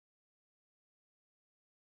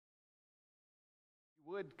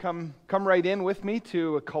Would come right in with me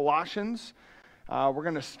to Colossians. We're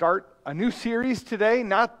going to start a new series today.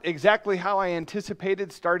 Not exactly how I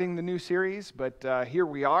anticipated starting the new series, but here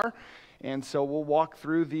we are. And so we'll walk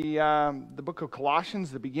through the book of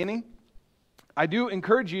Colossians, the beginning. I do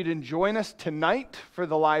encourage you to join us tonight for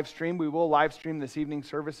the live stream. We will live stream this evening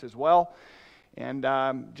service as well. And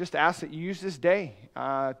just ask that you use this day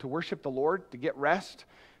to worship the Lord, to get rest,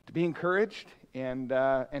 to be encouraged and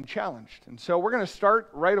challenged. And so we're going to start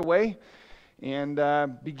right away and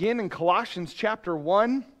begin in Colossians chapter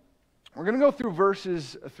 1. We're going to go through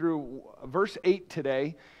verse 8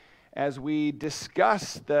 today as we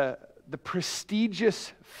discuss the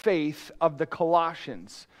prestigious faith of the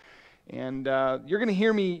Colossians. And you're going to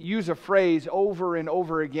hear me use a phrase over and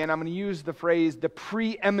over again. I'm going to use the phrase, the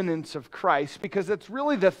preeminence of Christ, because that's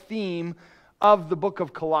really the theme of the book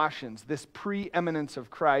of Colossians, this preeminence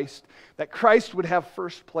of Christ, that Christ would have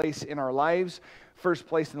first place in our lives, first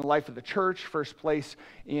place in the life of the church, first place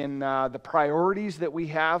in the priorities that we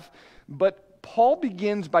have. But Paul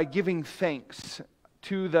begins by giving thanks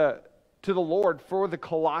to the Lord for the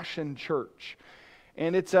Colossian church.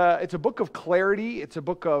 And it's a book of clarity, it's a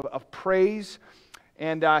book of praise,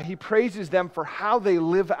 and he praises them for how they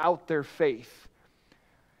live out their faith.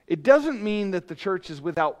 It doesn't mean that the church is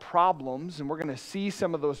without problems, and we're going to see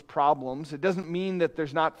some of those problems. It doesn't mean that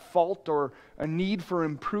there's not fault or a need for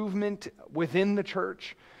improvement within the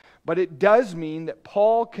church, but it does mean that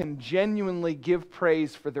Paul can genuinely give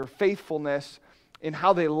praise for their faithfulness in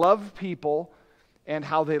how they love people and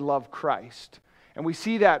how they love Christ. And we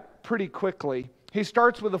see that pretty quickly. He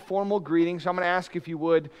starts with a formal greeting, so I'm going to ask if you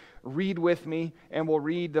would read with me, and we'll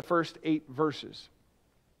read the first 8 verses.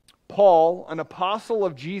 Paul, an apostle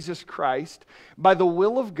of Jesus Christ, by the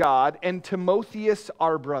will of God, and Timotheus,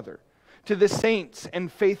 our brother, to the saints and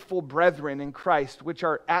faithful brethren in Christ, which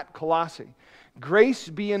are at Colossae, grace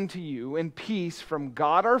be unto you, and peace from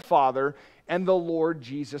God our Father and the Lord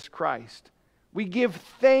Jesus Christ. We give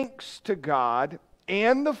thanks to God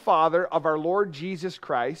and the Father of our Lord Jesus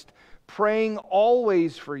Christ, praying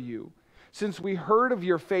always for you, since we heard of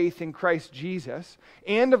your faith in Christ Jesus,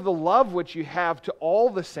 and of the love which you have to all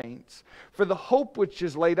the saints, for the hope which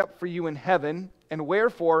is laid up for you in heaven, and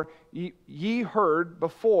wherefore ye heard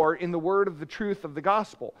before in the word of the truth of the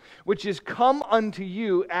gospel, which is come unto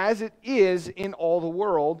you as it is in all the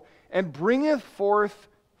world, and bringeth forth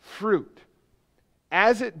fruit,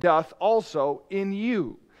 as it doth also in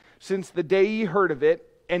you, since the day ye heard of it,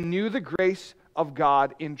 and knew the grace of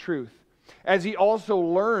God in truth. As ye also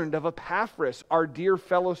learned of Epaphras, our dear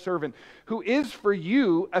fellow servant, who is for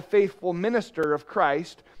you a faithful minister of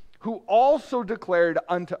Christ, who also declared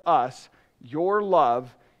unto us your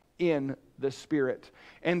love in the Spirit.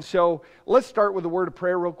 And so let's start with a word of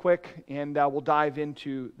prayer real quick, and we'll dive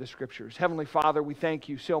into the Scriptures. Heavenly Father, we thank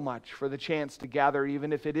you so much for the chance to gather,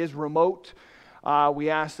 even if it is remote. We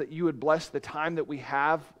ask that you would bless the time that we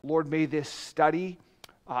have. Lord, may this study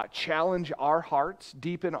challenge our hearts,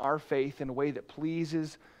 deepen our faith in a way that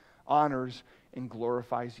pleases, honors, and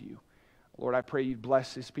glorifies you. Lord, I pray you'd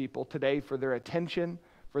bless these people today for their attention,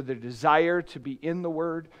 for their desire to be in the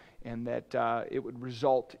Word, and that it would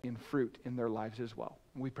result in fruit in their lives as well.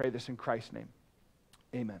 We pray this in Christ's name.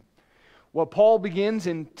 Amen. Well, Paul begins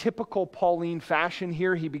in typical Pauline fashion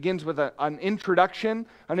here. He begins with an introduction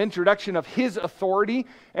of his authority.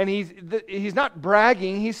 And he's not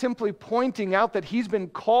bragging. He's simply pointing out that he's been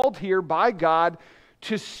called here by God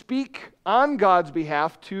to speak on God's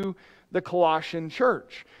behalf to the Colossian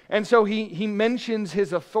church. And so he mentions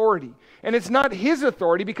his authority. And it's not his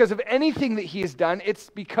authority because of anything that he has done.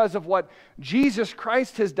 It's because of what Jesus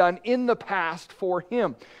Christ has done in the past for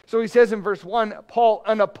him. So he says in verse 1, Paul,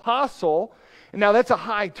 an apostle. And now that's a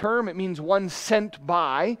high term. It means one sent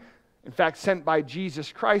by. In fact, sent by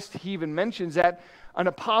Jesus Christ. He even mentions that. An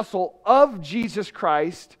apostle of Jesus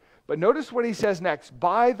Christ. But notice what he says next.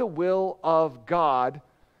 By the will of God,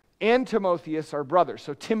 and Timotheus, our brother.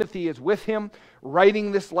 So Timothy is with him,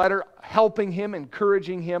 writing this letter, helping him,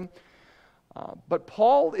 encouraging him. But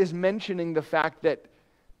Paul is mentioning the fact that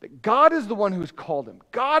God is the one who's called him.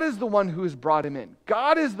 God is the one who's brought him in.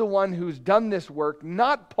 God is the one who's done this work,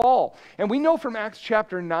 not Paul. And we know from Acts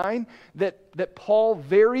chapter 9 that Paul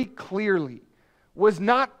very clearly was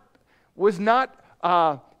not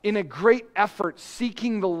in a great effort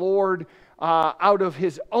seeking the Lord out of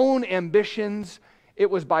his own ambitions. It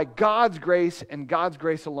was by God's grace and God's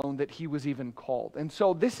grace alone that he was even called. And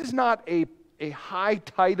so this is not a high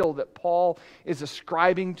title that Paul is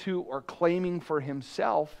ascribing to or claiming for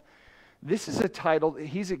himself. This is a title that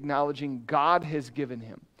he's acknowledging God has given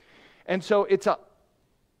him. And so it's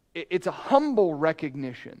a humble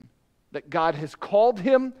recognition that God has called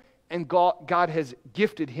him and God has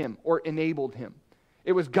gifted him or enabled him.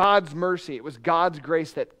 It was God's mercy, it was God's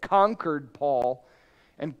grace that conquered Paul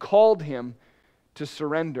and called him to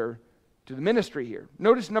surrender to the ministry here.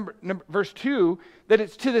 Notice verse 2, that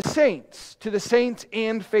it's to the saints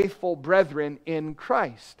and faithful brethren in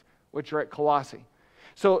Christ, which are at Colossae.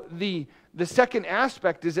 So the second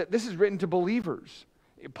aspect is that this is written to believers.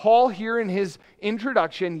 Paul here in his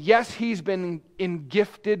introduction, yes, he's been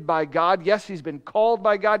gifted by God. Yes, he's been called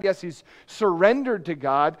by God. Yes, he's surrendered to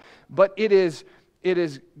God. But it is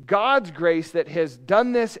God's grace that has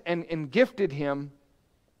done this and gifted him,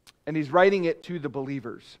 and he's writing it to the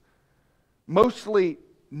believers. Mostly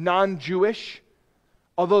non-Jewish,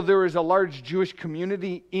 although there is a large Jewish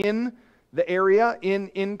community in the area,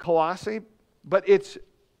 in Colossae, but it's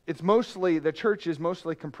mostly, the church is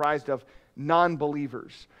mostly comprised of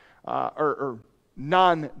non-believers, or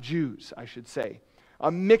non-Jews, I should say.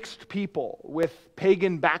 Mixed people with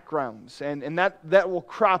pagan backgrounds, and that will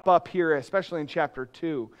crop up here, especially in chapter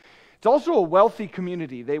 2. It's also a wealthy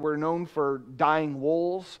community. They were known for dyeing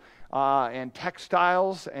wools and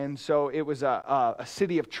textiles, and so it was a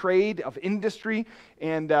city of trade, of industry,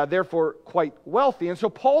 and therefore quite wealthy. And so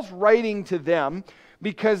Paul's writing to them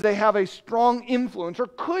because they have a strong influence, or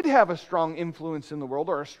could have a strong influence in the world,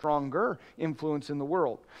 or a stronger influence in the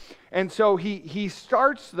world. And so he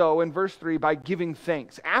starts, though, in verse 3 by giving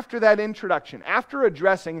thanks. After that introduction, after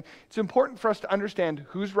addressing, it's important for us to understand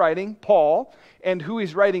who's writing, Paul, and who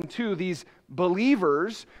he's writing to, these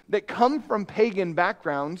believers that come from pagan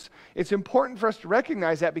backgrounds. It's important for us to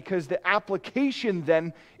recognize that because the application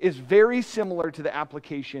then is very similar to the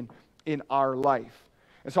application in our life.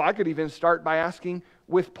 And so I could even start by asking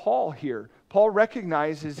with Paul here. Paul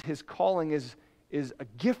recognizes his calling is a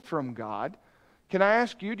gift from God. Can I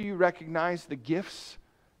ask you, do you recognize the gifts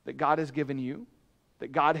that God has given you,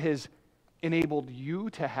 that God has enabled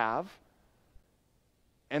you to have?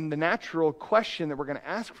 And the natural question that we're going to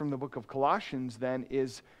ask from the book of Colossians then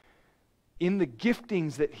is, in the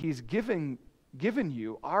giftings that he's given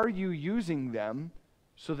you, are you using them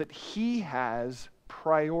so that he has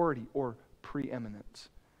priority or preeminence?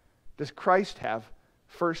 Does Christ have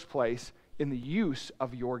first place in the use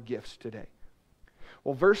of your gifts today?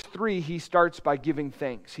 Well, verse 3, he starts by giving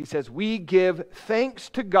thanks. He says, we give thanks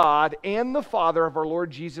to God and the Father of our Lord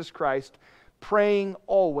Jesus Christ, praying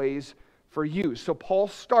always for you. So Paul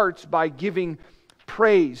starts by giving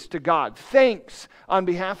praise to God. Thanks on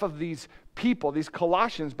behalf of these people, these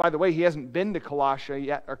Colossians. By the way, he hasn't been to Colossae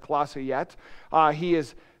yet. He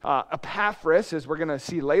is Epaphras, as we're going to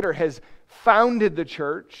see later, has founded the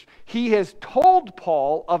church. He has told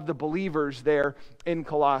Paul of the believers there in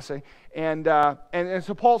Colossae, and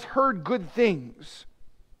so Paul's heard good things.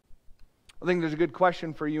 I think there's a good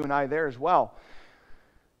question for you and I there as well.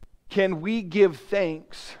 Can we give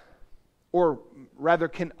thanks, or rather,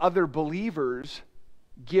 can other believers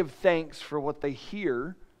give thanks for what they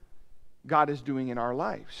hear God is doing in our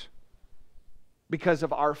lives? Because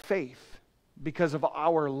of our faith, because of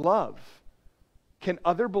our love, can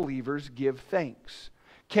other believers give thanks?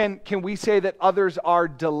 Can we say that others are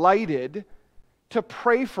delighted to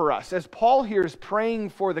pray for us? As Paul here is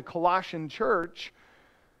praying for the Colossian church,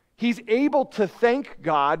 he's able to thank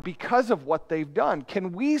God because of what they've done.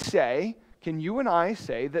 Can you and I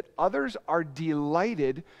say that others are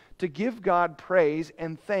delighted to give God praise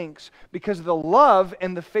and thanks because of the love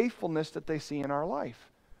and the faithfulness that they see in our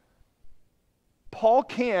life? Paul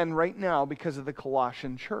can right now because of the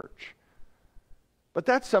Colossian church. But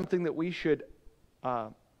that's something that we should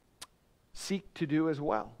seek to do as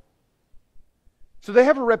well. So they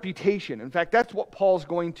have a reputation. In fact, that's what Paul's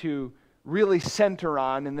going to really center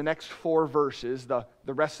on in the next 4 verses, the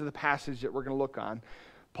rest of the passage that we're going to look on.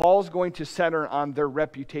 Paul's going to center on their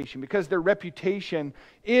reputation, because their reputation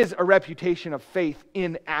is a reputation of faith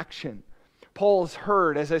in action. Paul's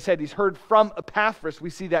heard, as I said, he's heard from Epaphras. We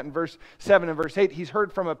see that in verse 7 and verse 8. He's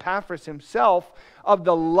heard from Epaphras himself of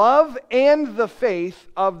the love and the faith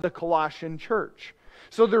of the Colossian church.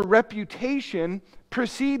 So their reputation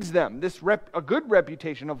precedes them, a good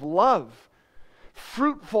reputation of love.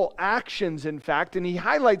 Fruitful actions, in fact, and he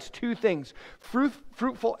highlights 2 things.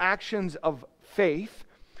 Fruitful actions of faith,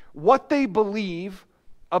 what they believe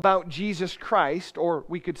about Jesus Christ, or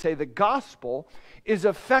we could say the gospel, is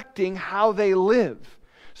affecting how they live.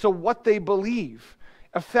 So what they believe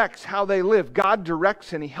affects how they live. God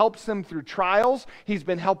directs and He helps them through trials. He's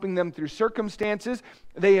been helping them through circumstances.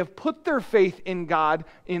 They have put their faith in God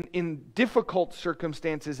in difficult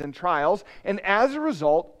circumstances and trials, and as a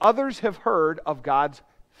result, others have heard of God's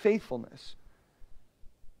faithfulness.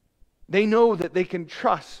 They know that they can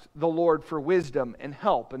trust the Lord for wisdom and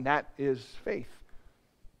help, and that is faith.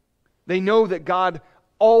 They know that God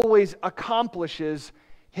always accomplishes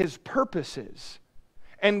His purposes.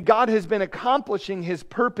 And God has been accomplishing His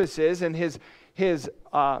purposes and His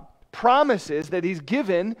promises that He's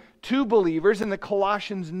given to believers, and the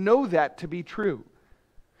Colossians know that to be true.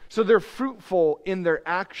 So they're fruitful in their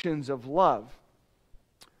actions of love.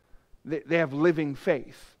 They have living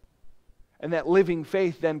faith. And that living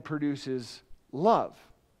faith then produces love.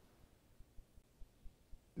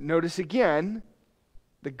 Notice again,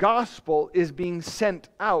 the gospel is being sent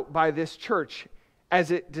out by this church as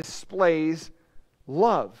it displays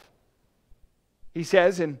love. He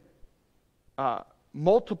says in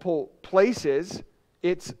multiple places,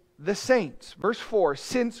 it's the saints. Verse 4,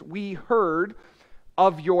 since we heard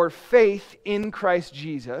of your faith in Christ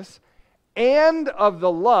Jesus and of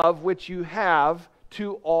the love which you have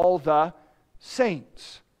to all the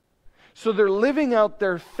saints. So they're living out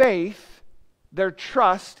their faith, their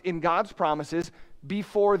trust in God's promises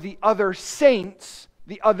before the other saints,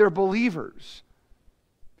 the other believers.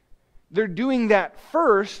 They're doing that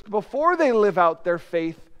first before they live out their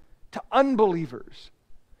faith to unbelievers.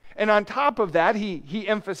 And on top of that, he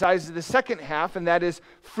emphasizes the second half, and that is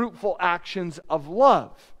fruitful actions of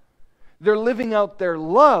love. They're living out their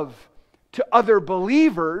love to other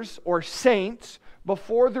believers or saints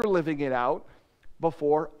before they're living it out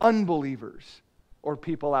before unbelievers or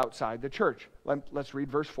people outside the church. Let's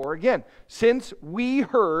read verse 4 again. Since we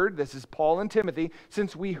heard, this is Paul and Timothy,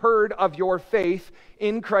 since we heard of your faith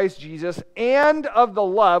in Christ Jesus and of the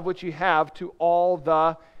love which you have to all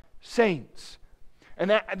the saints.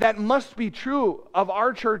 And that must be true of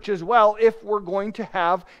our church as well if we're going to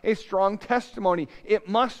have a strong testimony. It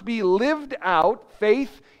must be lived out,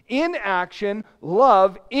 faith in action,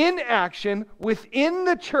 love in action within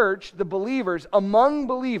the church, the believers, among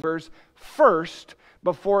believers first,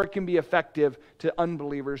 before it can be effective to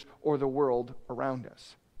unbelievers or the world around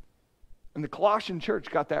us. And the Colossian church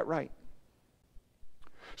got that right.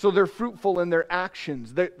 So they're fruitful in their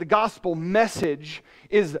actions. The gospel message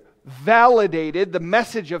is validated, the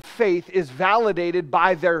message of faith is validated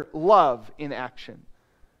by their love in action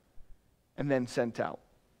and then sent out.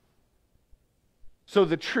 So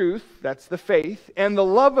the truth, that's the faith, and the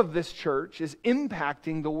love of this church is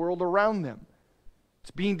impacting the world around them.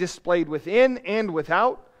 It's being displayed within and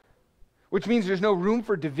without, which means there's no room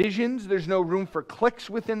for divisions, there's no room for cliques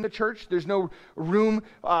within the church, there's no room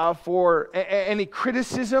for any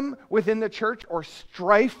criticism within the church or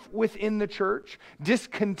strife within the church,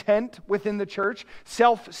 discontent within the church,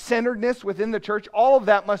 self-centeredness within the church. All of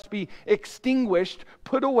that must be extinguished,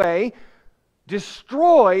 put away,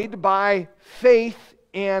 destroyed by faith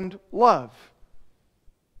and love.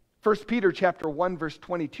 1 Peter chapter 1 verse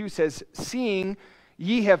 22 says, seeing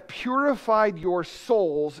ye have purified your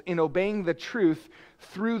souls in obeying the truth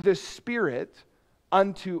through the Spirit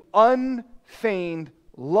unto unfeigned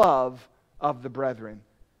love of the brethren.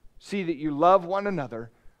 See that you love one another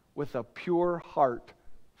with a pure heart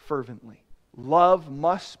fervently. Love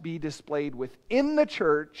must be displayed within the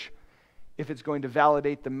church if it's going to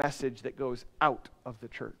validate the message that goes out of the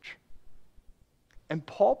church. And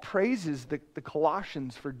Paul praises the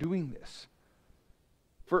Colossians for doing this,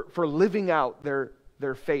 for living out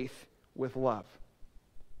their faith with love.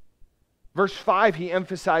 Verse 5, he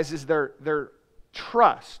emphasizes their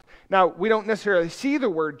trust. Now, we don't necessarily see the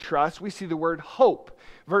word trust, we see the word hope.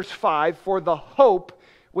 Verse 5, for the hope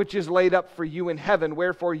which is laid up for you in heaven,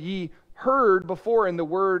 wherefore ye heard before in the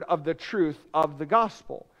word of the truth of the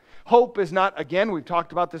gospel. Hope is not, again, we've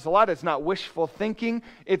talked about this a lot, it's not wishful thinking.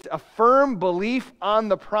 It's a firm belief on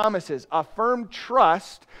the promises, a firm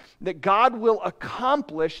trust that God will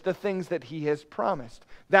accomplish the things that He has promised.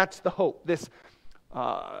 That's the hope. This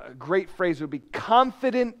great phrase would be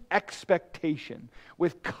confident expectation.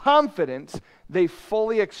 With confidence, they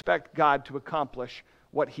fully expect God to accomplish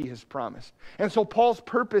what He has promised. And so Paul's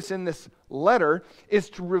purpose in this letter is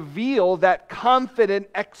to reveal that confident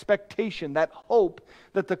expectation, that hope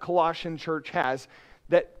that the Colossian church has,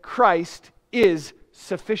 that Christ is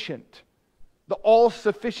sufficient. The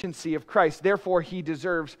all-sufficiency of Christ. Therefore, He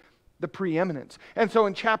deserves the preeminence. And so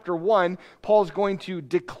in chapter 1, Paul's going to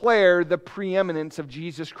declare the preeminence of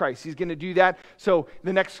Jesus Christ. He's going to do that. So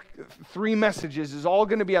the next 3 messages is all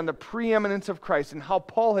going to be on the preeminence of Christ and how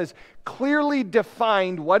Paul has clearly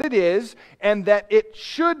defined what it is and that it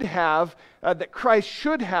should have, that Christ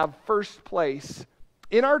should have first place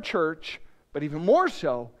in our church, but even more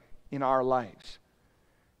so in our lives.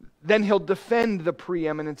 Then he'll defend the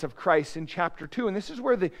preeminence of Christ in chapter 2. And this is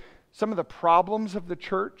where some of the problems of the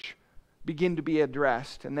church begin to be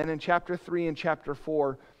addressed. And then in chapter 3 and chapter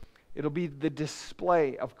 4, It'll be the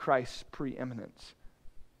display of Christ's preeminence.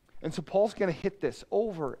 And so Paul's going to hit this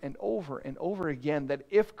over and over and over again, that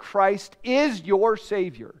if Christ is your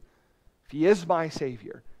Savior, if He is my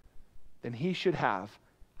Savior, then He should have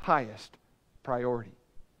highest priority.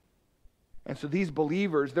 And so these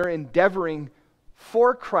believers, they're endeavoring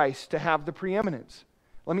for Christ to have the preeminence.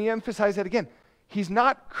 Let me emphasize that again. He's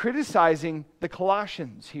not criticizing the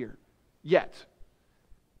Colossians here yet.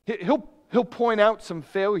 He'll point out some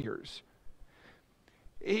failures.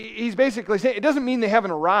 He's basically saying it doesn't mean they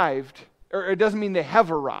haven't arrived, or it doesn't mean they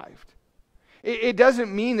have arrived. It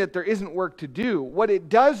doesn't mean that there isn't work to do. What it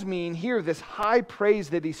does mean here, this high praise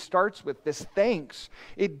that he starts with, this thanks,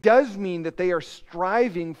 it does mean that they are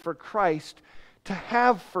striving for Christ to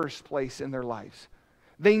have first place in their lives.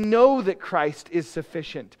 They know that Christ is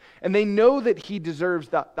sufficient, and they know that He deserves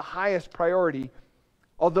the highest priority,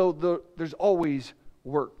 although there's always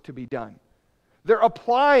work to be done. They're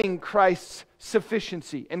applying Christ's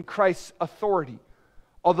sufficiency and Christ's authority,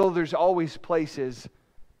 although there's always places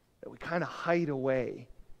that we kind of hide away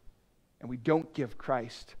and we don't give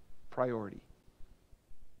Christ priority.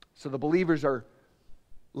 So the believers are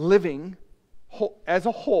living, as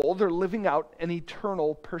a whole, they're living out an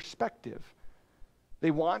eternal perspective.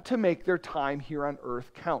 They want to make their time here on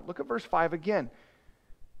earth count. Look at verse 5 again.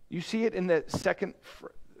 You see it in the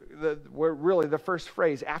the first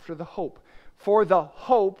phrase after the hope. For the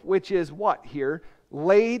hope which is what here?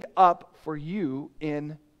 Laid up for you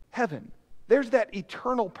in heaven. There's that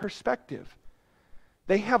eternal perspective.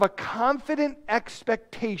 They have a confident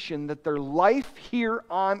expectation that their life here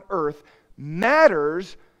on earth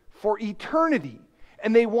matters for eternity.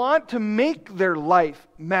 And they want to make their life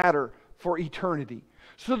matter for eternity.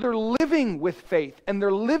 So they're living with faith and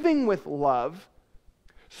they're living with love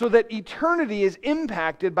so that eternity is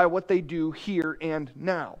impacted by what they do here and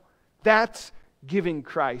now. That's giving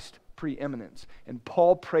Christ preeminence. And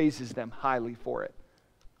Paul praises them highly for it.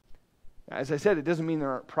 As I said, it doesn't mean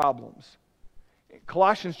there aren't problems.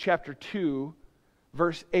 Colossians chapter 2,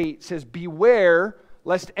 verse 8 says, beware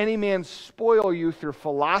lest any man spoil you through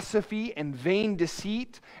philosophy and vain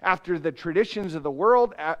deceit, after the traditions of the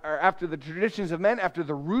world, or after the traditions of men, after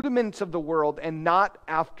the rudiments of the world, and not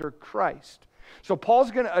after Christ. So Paul's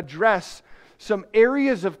going to address some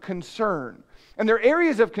areas of concern. And they're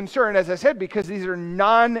areas of concern, as I said, because these are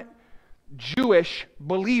non-Jewish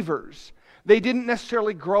believers. They didn't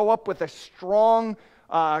necessarily grow up with a strong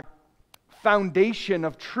foundation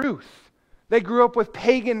of truth. They grew up with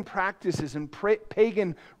pagan practices and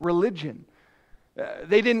pagan religion.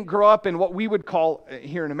 They didn't grow up in what we would call,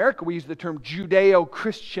 here in America, we use the term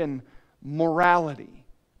Judeo-Christian morality.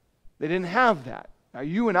 They didn't have that. Now,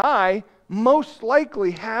 you and I most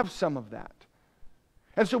likely have some of that.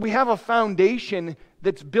 And so we have a foundation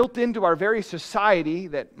that's built into our very society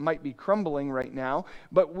that might be crumbling right now,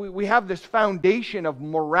 but we have this foundation of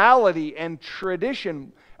morality and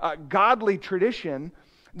tradition, godly tradition,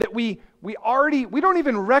 that we don't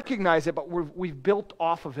even recognize it, but we've built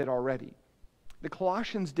off of it already. The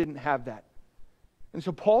Colossians didn't have that. And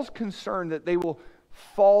so Paul's concerned that they will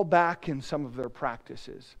fall back in some of their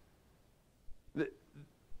practices.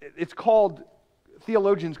 It's called,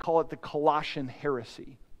 theologians call it the Colossian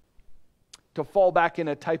heresy. To fall back in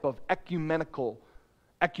a type of ecumenicalism.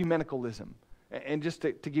 And just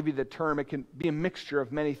to give you the term, it can be a mixture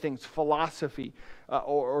of many things. Philosophy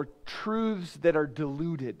or truths that are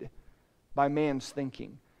diluted by man's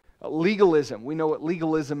thinking. Legalism, we know what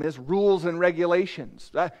legalism is. Rules and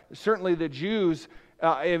regulations. Certainly the Jews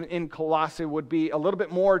in Colossae would be a little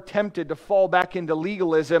bit more tempted to fall back into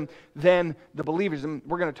legalism than the believers. And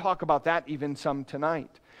we're going to talk about that even some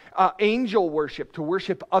tonight. Angel worship, to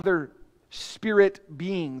worship other spirit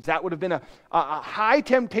beings. That would have been a high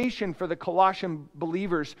temptation for the Colossian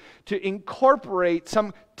believers to incorporate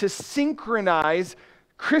to synchronize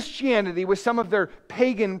Christianity with some of their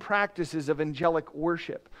pagan practices of angelic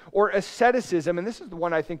worship. Or asceticism, and this is the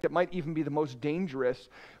one I think that might even be the most dangerous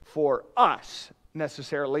for us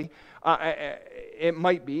necessarily. It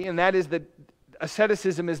might be, and that is that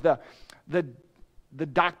asceticism is the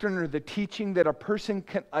doctrine or the teaching that a person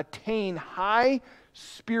can attain high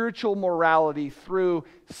spiritual morality through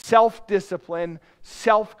self-discipline,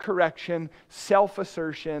 self-correction,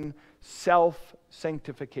 self-assertion,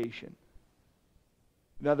 self-sanctification.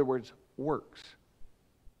 In other words, works.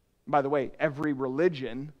 By the way, every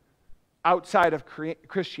religion outside of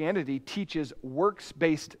Christianity teaches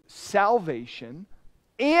works-based salvation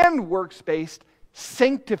and works-based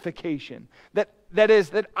sanctification. That is,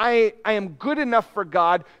 that I am good enough for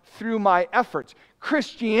God through my efforts.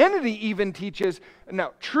 Christianity even teaches,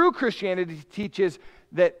 now true Christianity teaches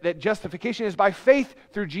that justification is by faith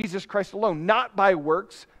through Jesus Christ alone, not by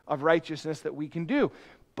works of righteousness that we can do.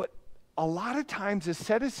 But a lot of times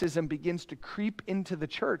asceticism begins to creep into the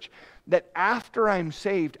church, that after I'm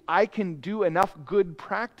saved, I can do enough good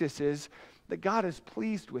practices that God is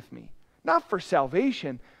pleased with me. Not for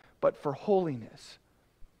salvation, but for holiness.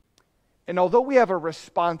 And although we have a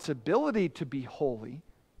responsibility to be holy,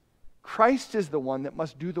 Christ is the one that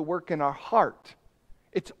must do the work in our heart.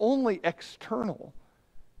 It's only external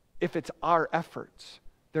if it's our efforts.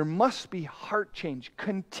 There must be heart change,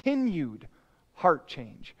 continued heart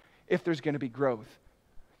change, if there's going to be growth.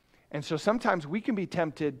 And so sometimes we can be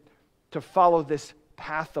tempted to follow this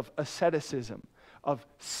path of asceticism, of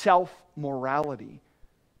self-morality,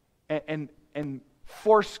 and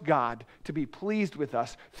force God to be pleased with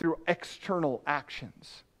us through external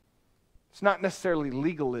actions. It's not necessarily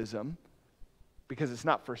legalism, because it's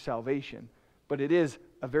not for salvation, but it is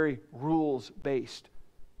a very rules-based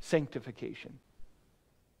sanctification.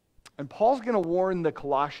 And Paul's going to warn the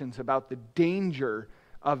Colossians about the danger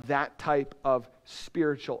of that type of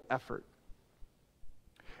spiritual effort.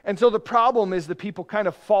 And so the problem is the people kind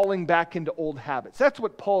of falling back into old habits. That's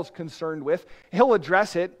what Paul's concerned with. He'll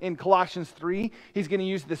address it in Colossians 3. He's going to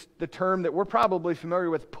use the term that we're probably familiar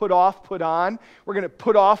with, put off, put on. We're going to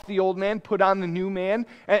put off the old man, put on the new man.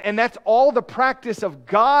 And that's all the practice of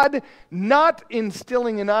God not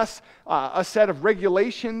instilling in us a set of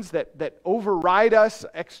regulations that override us,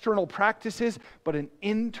 external practices, but an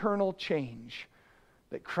internal change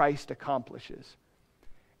that Christ accomplishes.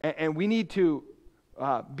 And we need to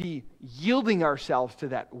be yielding ourselves to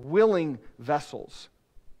that, willing vessels.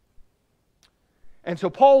 And so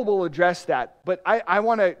Paul will address that, but I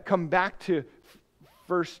want to come back to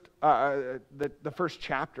the first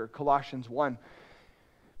chapter, Colossians 1,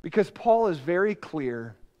 because Paul is very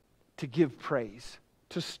clear to give praise,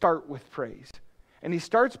 to start with praise. And he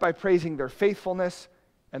starts by praising their faithfulness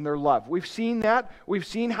and their love. We've seen that. We've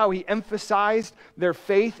seen how he emphasized their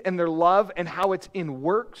faith and their love and how it's in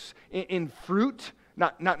works, in fruit.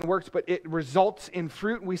 Not in works, but it results in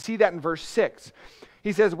fruit. And we see that in verse 6.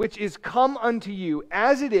 He says, which is come unto you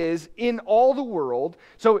as it is in all the world.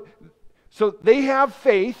 So they have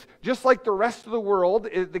faith, just like the rest of the world,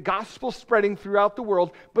 the gospel spreading throughout the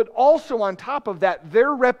world, but also on top of that,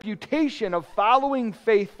 their reputation of following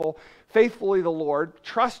faithfully the Lord,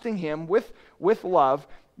 trusting Him with love,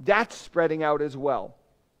 that's spreading out as well.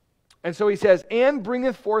 And so he says, and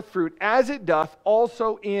bringeth forth fruit, as it doth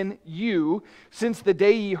also in you, since the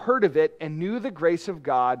day ye heard of it, and knew the grace of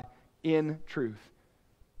God in truth.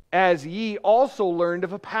 As ye also learned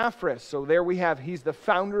of Epaphras. So there we have, he's the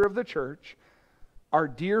founder of the church, our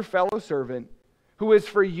dear fellow servant, who is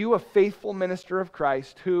for you a faithful minister of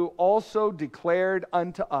Christ, who also declared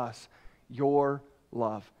unto us your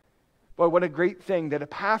love. Boy, what a great thing that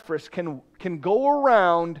Epaphras can go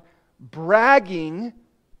around bragging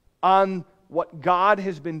on what God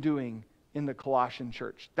has been doing in the Colossian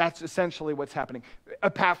church. That's essentially what's happening.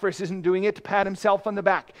 Epaphras isn't doing it to pat himself on the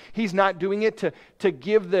back. He's not doing it to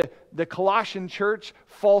give the Colossian church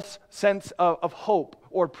false sense of hope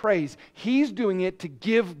or praise. He's doing it to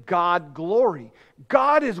give God glory.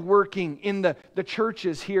 God is working in the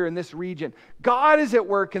churches here in this region. God is at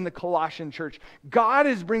work in the Colossian church. God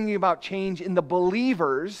is bringing about change in the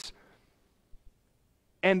believers.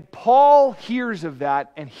 And Paul hears of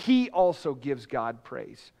that, and he also gives God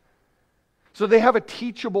praise. So they have a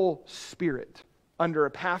teachable spirit under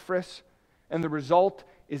Epaphras, and the result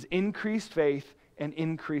is increased faith and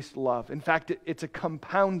increased love. In fact, it's a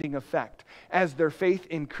compounding effect. As their faith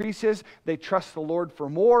increases, they trust the Lord for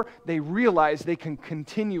more. They realize they can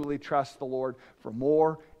continually trust the Lord for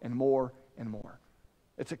more and more and more.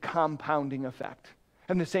 It's a compounding effect.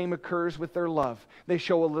 And the same occurs with their love. They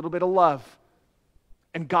show a little bit of love,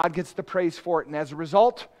 and God gets the praise for it. And as a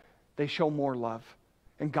result, they show more love.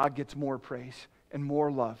 And God gets more praise and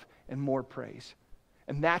more love and more praise.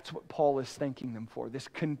 And that's what Paul is thanking them for. This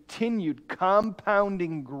continued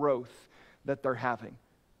compounding growth that they're having.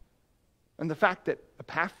 And the fact that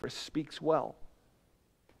Epaphras speaks well.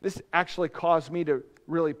 This actually caused me to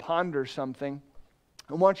really ponder something.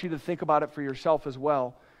 I want you to think about it for yourself as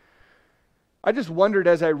well. I just wondered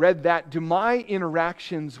as I read that, do my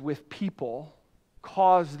interactions with people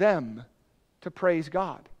cause them to praise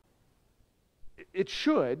God? It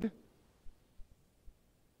should.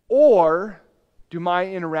 Or do my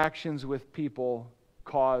interactions with people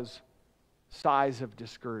cause sighs of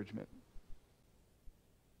discouragement?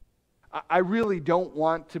 I really don't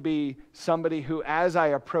want to be somebody who, as I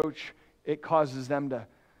approach, it causes them to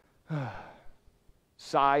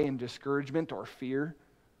sigh in discouragement or fear.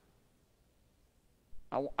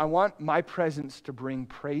 I want my presence to bring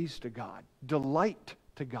praise to God, delight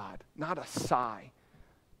to God, not a sigh.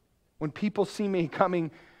 When people see me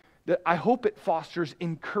coming, I hope it fosters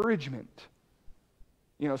encouragement.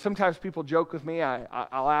 You know, sometimes people joke with me.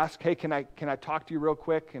 I'll ask, hey, can I talk to you real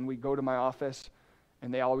quick? And we go to my office,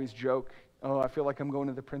 and they always joke, oh, I feel like I'm going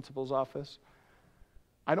to the principal's office.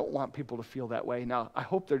 I don't want people to feel that way. Now, I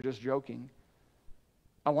hope they're just joking.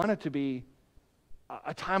 I want it to be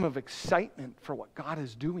a time of excitement for what God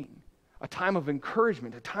is doing, a time of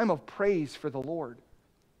encouragement, a time of praise for the Lord.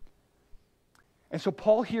 And so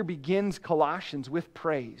Paul here begins Colossians with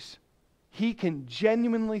praise. He can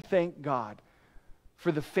genuinely thank God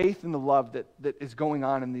for the faith and the love that is going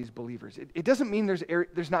on in these believers. It doesn't mean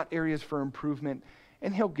there's not areas for improvement,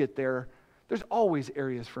 and he'll get there. There's always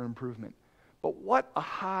areas for improvement. But what a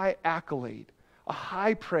high accolade, a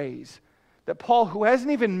high praise that Paul, who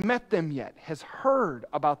hasn't even met them yet, has heard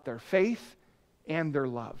about their faith and their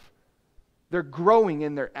love. They're growing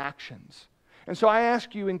in their actions. And so I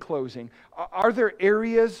ask you in closing, are there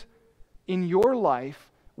areas in your life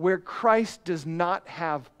where Christ does not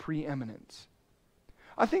have preeminence?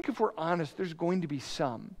 I think if we're honest, there's going to be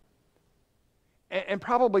some. And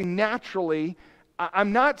probably naturally,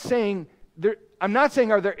 I'm not saying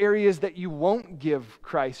are there areas that you won't give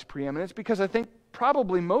Christ preeminence, because I think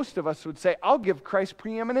probably most of us would say, I'll give Christ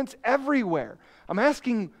preeminence everywhere. I'm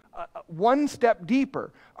asking one step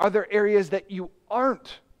deeper. Are there areas that you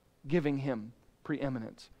aren't giving him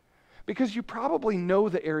preeminence? Because you probably know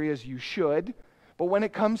the areas you should, but when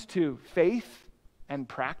it comes to faith and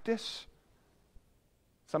practice,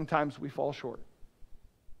 sometimes we fall short.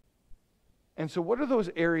 And so what are those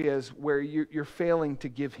areas where you're failing to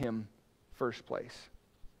give him first place?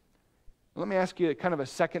 Let me ask you kind of a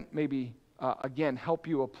second, maybe again, help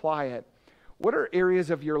you apply it. What are areas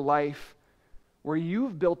of your life where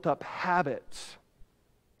you've built up habits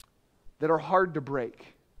that are hard to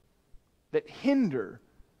break, that hinder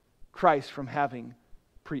Christ from having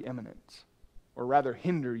preeminence, or rather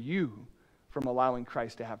hinder you from allowing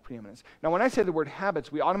Christ to have preeminence? Now, when I say the word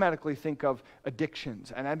habits, we automatically think of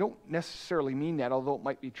addictions, and I don't necessarily mean that, although it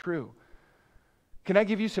might be true. Can I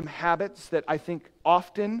give you some habits that I think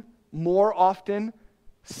more often,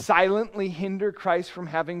 silently hinder Christ from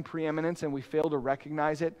having preeminence, and we fail to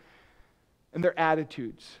recognize it? And they're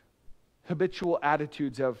attitudes, habitual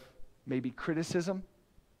attitudes of maybe criticism,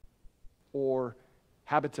 or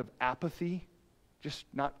habits of apathy, just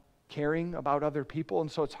not caring about other people.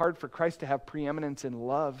 And so it's hard for Christ to have preeminence in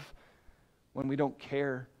love when we don't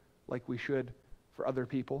care like we should for other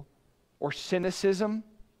people. Or cynicism,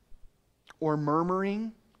 or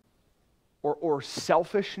murmuring, or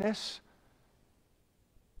selfishness.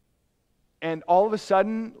 And all of a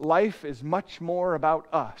sudden, life is much more about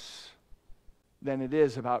us than it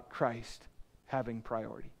is about Christ having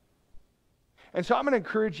priority. And so I'm going to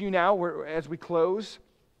encourage you now, as we close,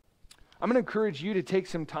 I'm going to encourage you to take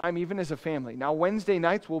some time, even as a family. Now, Wednesday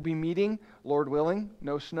nights we'll be meeting, Lord willing,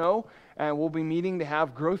 no snow, and we'll be meeting to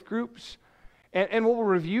have growth groups. And we'll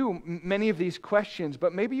review many of these questions,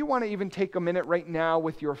 but maybe you want to even take a minute right now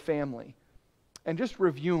with your family and just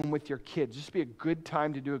review them with your kids. Just be a good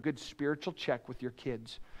time to do a good spiritual check with your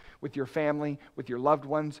kids, with your family, with your loved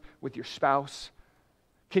ones, with your spouse.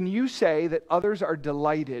 Can you say that others are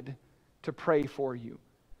delighted to pray for you?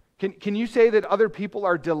 Can you say that other people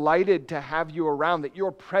are delighted to have you around, that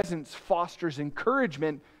your presence fosters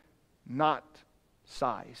encouragement, not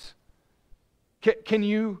sighs? Can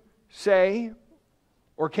you say,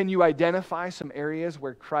 or can you identify some areas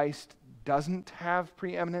where Christ doesn't have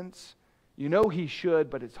preeminence? You know he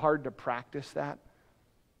should, but it's hard to practice that.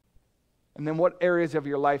 And then what areas of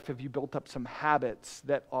your life have you built up some habits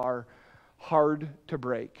that are hard to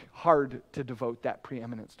break, hard to devote that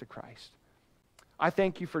preeminence to Christ? I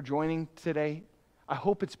thank you for joining today. I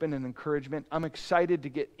hope it's been an encouragement. I'm excited to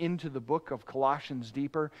get into the book of Colossians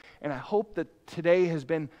deeper, and I hope that today has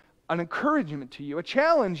been an encouragement to you. A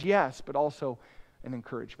challenge, yes, but also an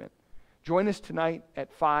encouragement. Join us tonight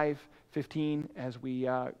at 5:15 as we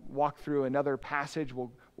walk through another passage.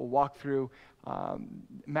 We'll walk through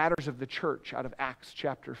matters of the church out of Acts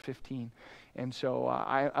chapter 15. And so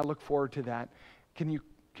I look forward to that. Can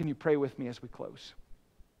you pray with me as we close?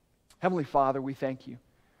 Heavenly Father, we thank you.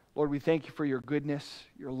 Lord, we thank you for your goodness,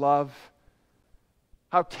 your love,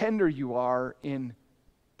 how tender you are in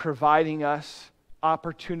providing us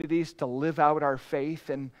opportunities to live out our faith.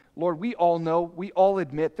 And Lord, we all know, we all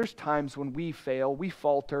admit there's times when we fail, we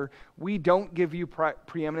falter, we don't give you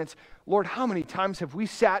preeminence. Lord, how many times have we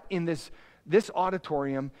sat in this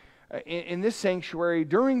auditorium, in this sanctuary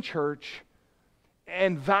during church,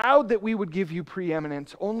 and vowed that we would give you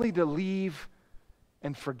preeminence, only to leave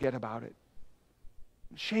and forget about it.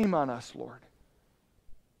 Shame on us, Lord.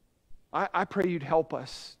 I pray you'd help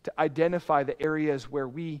us to identify the areas where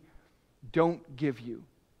we don't give you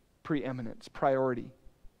preeminence, priority.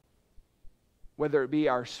 Whether it be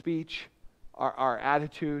our speech, our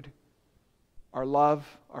attitude, our love,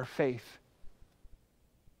 our faith.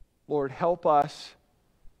 Lord, help us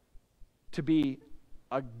to be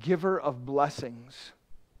a giver of blessings,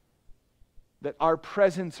 that our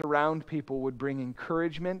presence around people would bring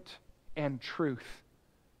encouragement and truth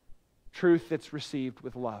that's received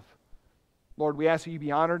with love. Lord, we ask that you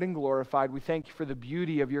be honored and glorified. We thank you for the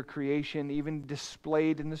beauty of your creation, even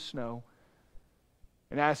displayed in the snow,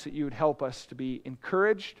 and ask that you would help us to be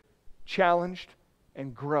encouraged, challenged,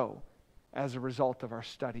 and grow as a result of our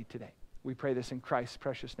study today. We pray this in Christ's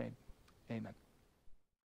precious name. Amen.